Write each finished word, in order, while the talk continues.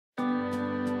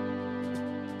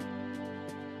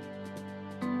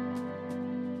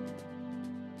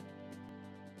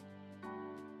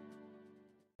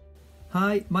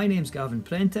Hi, my name's Gavin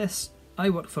Prentice. I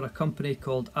work for a company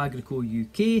called Agrico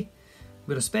UK.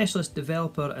 We're a specialist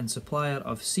developer and supplier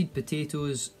of seed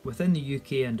potatoes within the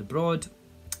UK and abroad.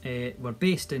 We're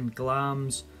based in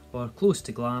Glams or close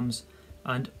to Glams,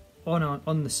 and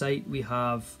on the site we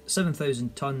have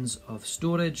 7,000 tonnes of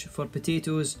storage for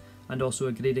potatoes and also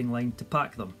a grading line to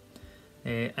pack them.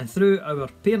 And through our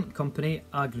parent company,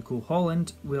 Agrico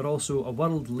Holland, we're also a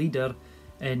world leader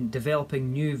in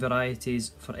developing new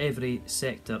varieties for every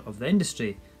sector of the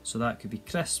industry. So that could be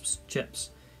crisps,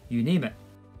 chips, you name it.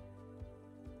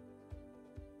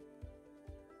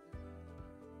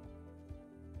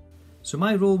 So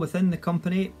my role within the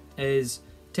company is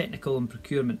Technical and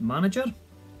Procurement Manager.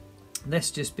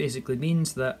 This just basically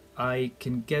means that I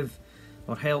can give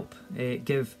or help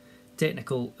give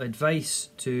technical advice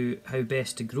to how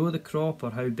best to grow the crop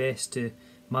or how best to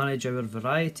manage our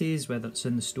varieties, whether it's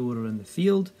in the store or in the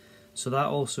field. So that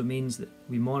also means that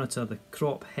we monitor the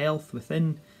crop health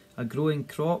within a growing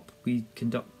crop. We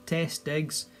conduct test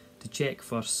digs to check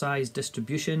for size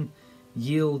distribution,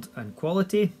 yield and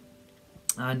quality.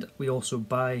 And I also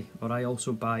buy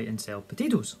and sell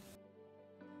potatoes.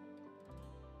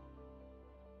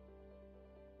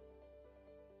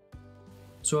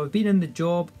 So I've been in the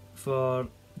job for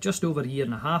just over a year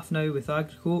and a half now with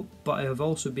Agrico, but I have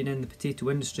also been in the potato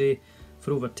industry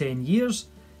for over 10 years.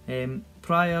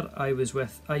 Prior I was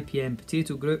with IPM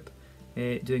Potato Group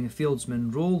doing a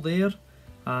fieldsman role there,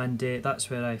 and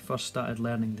that's where I first started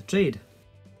learning the trade.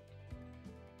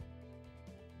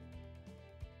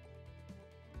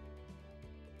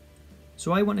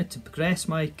 So I wanted to progress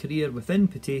my career within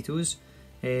potatoes.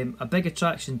 A big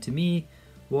attraction to me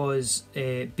was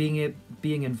being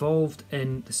involved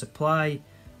in the supply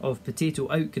of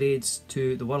potato outgrades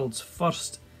to the world's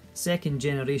first second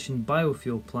generation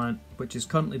biofuel plant, which is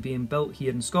currently being built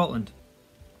here in Scotland,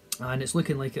 and it's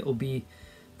looking like it will be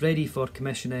ready for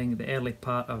commissioning the early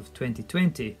part of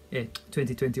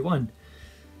 2021.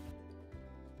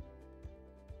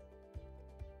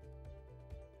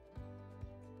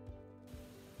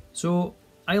 So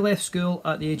I left school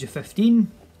at the age of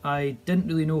 15. I didn't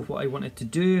really know what I wanted to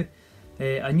do.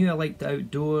 I knew I liked the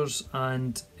outdoors,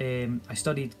 and I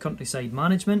studied countryside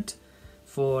management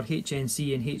for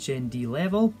HNC and HND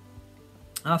level.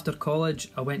 After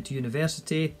college I went to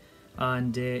university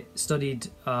and studied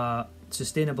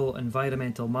sustainable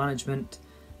environmental management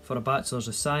for a Bachelor's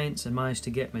of Science and managed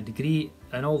to get my degree,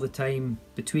 and all the time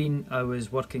between I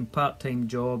was working part-time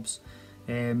jobs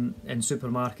in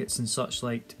supermarkets and such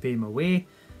like to pay my way.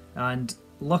 And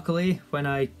luckily, when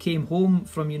I came home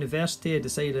from university, I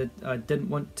decided I didn't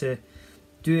want to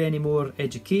do any more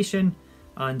education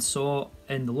and saw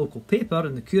in the local paper,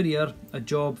 in the Courier, a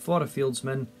job for a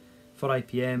fieldsman for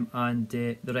IPM, and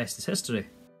the rest is history.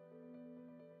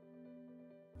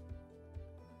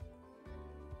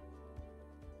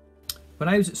 When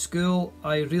I was at school,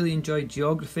 I really enjoyed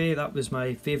geography. That was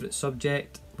my favourite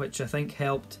subject, which I think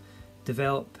helped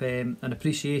develop an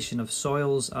appreciation of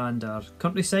soils and our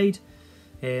countryside.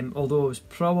 Although I was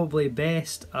probably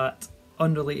best at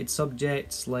unrelated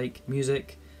subjects like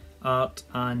music, art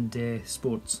and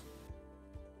sports.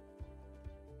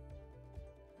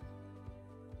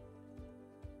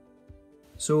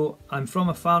 So I'm from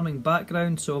a farming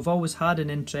background, so I've always had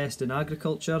an interest in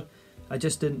agriculture. I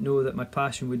just didn't know that my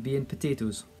passion would be in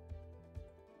potatoes.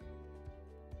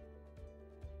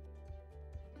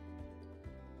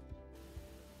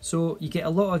 So you get a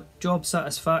lot of job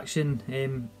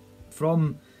satisfaction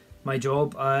from my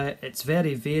job. It's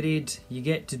very varied. You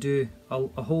get to do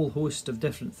a whole host of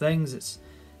different things. It's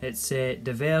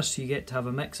diverse. You get to have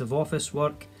a mix of office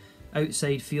work,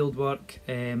 outside field work,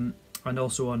 and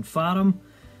also on farm.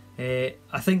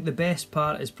 I think the best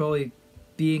part is probably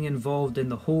being involved in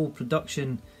the whole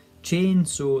production chain.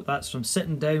 So that's from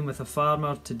sitting down with a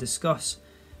farmer to discuss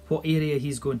what area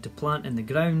he's going to plant in the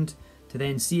ground, to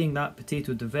then seeing that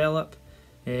potato develop,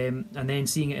 and then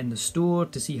seeing it in the store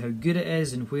to see how good it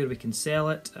is and where we can sell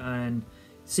it, and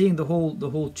seeing the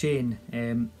whole chain.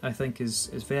 I think is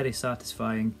very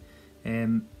satisfying.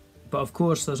 But of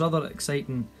course there's other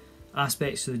exciting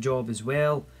aspects to the job as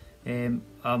well.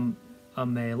 I'm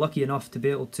lucky enough to be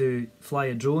able to fly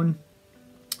a drone,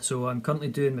 so I'm currently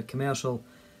doing my commercial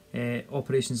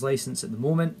operations license at the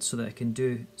moment so that I can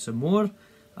do some more.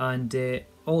 And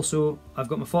also I've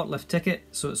got my forklift ticket,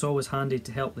 so it's always handy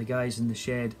to help the guys in the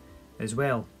shed as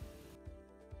well.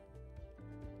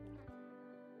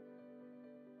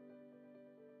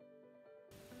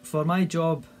 For my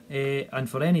job, and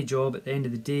for any job at the end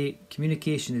of the day,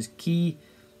 communication is key.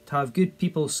 To have good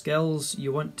people skills,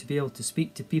 you want to be able to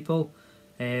speak to people,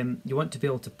 you want to be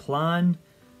able to plan,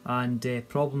 and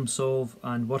problem solve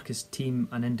and work as a team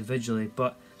and individually.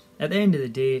 But at the end of the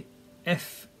day,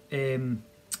 if in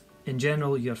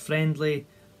general you're friendly,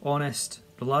 honest,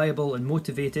 reliable and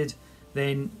motivated,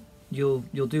 then you'll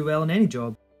do well in any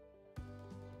job.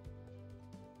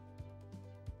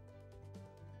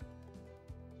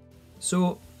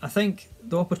 So I think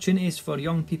the opportunities for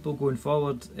young people going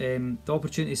forward, the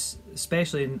opportunities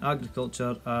especially in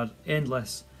agriculture, are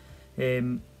endless.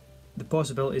 The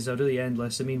possibilities are really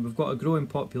endless. I mean, we've got a growing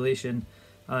population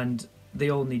and they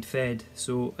all need fed,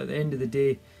 so at the end of the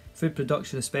day, food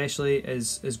production especially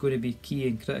is going to be key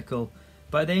and critical.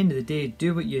 But at the end of the day,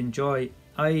 do what you enjoy.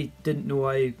 I didn't know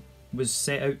I was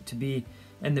set out to be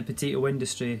in the potato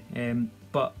industry,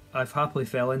 but I've happily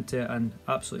fell into it and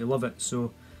absolutely love it,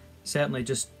 so certainly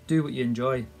just do what you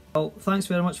enjoy. Well, thanks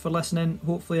very much for listening.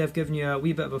 Hopefully I've given you a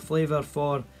wee bit of a flavour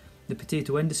for the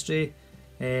potato industry,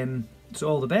 so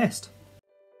all the best.